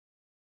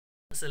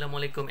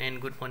Assalamualaikum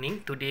and good morning.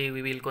 Today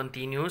we will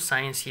continue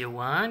Science Year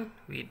 1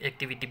 with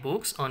activity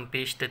books on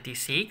page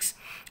 36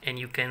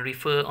 and you can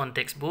refer on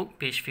textbook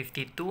page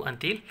 52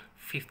 until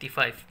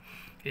 55.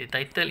 The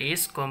title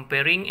is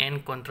Comparing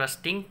and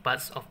Contrasting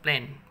Parts of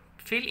Plant.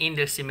 Fill in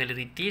the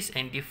similarities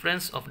and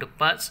difference of the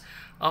parts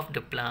of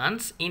the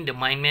plants in the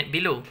mind map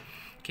below.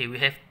 Okay,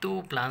 we have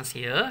two plants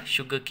here,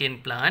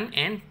 sugarcane plant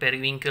and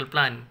periwinkle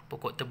plant,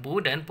 pokok tebu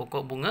dan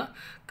pokok bunga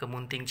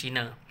kemunting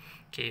Cina.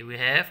 Okay, we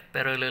have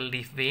parallel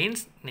leaf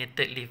veins,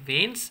 netted leaf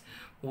veins,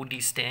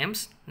 woody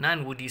stems,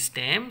 non-woody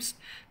stems,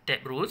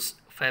 taproots,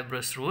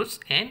 fibrous roots,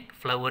 and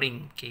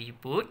flowering. Okay, you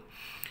put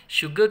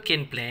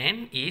sugarcane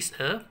plant is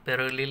a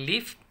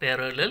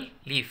parallel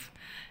leaf,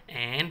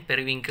 and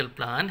periwinkle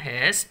plant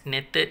has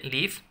netted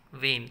leaf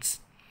veins.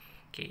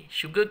 Okay,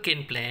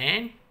 sugarcane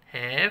plant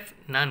have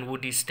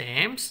non-woody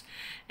stems,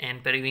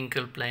 and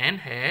periwinkle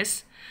plant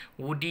has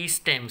woody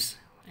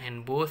stems.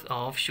 And both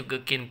of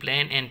sugarcane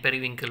plant and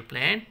periwinkle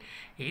plant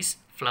is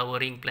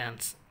flowering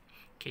plants.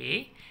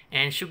 Okay,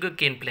 and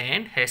sugarcane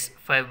plant has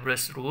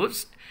fibrous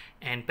roots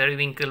and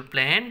periwinkle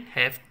plant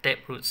have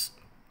taproots.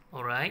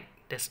 Alright,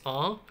 that's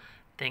all.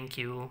 Thank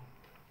you.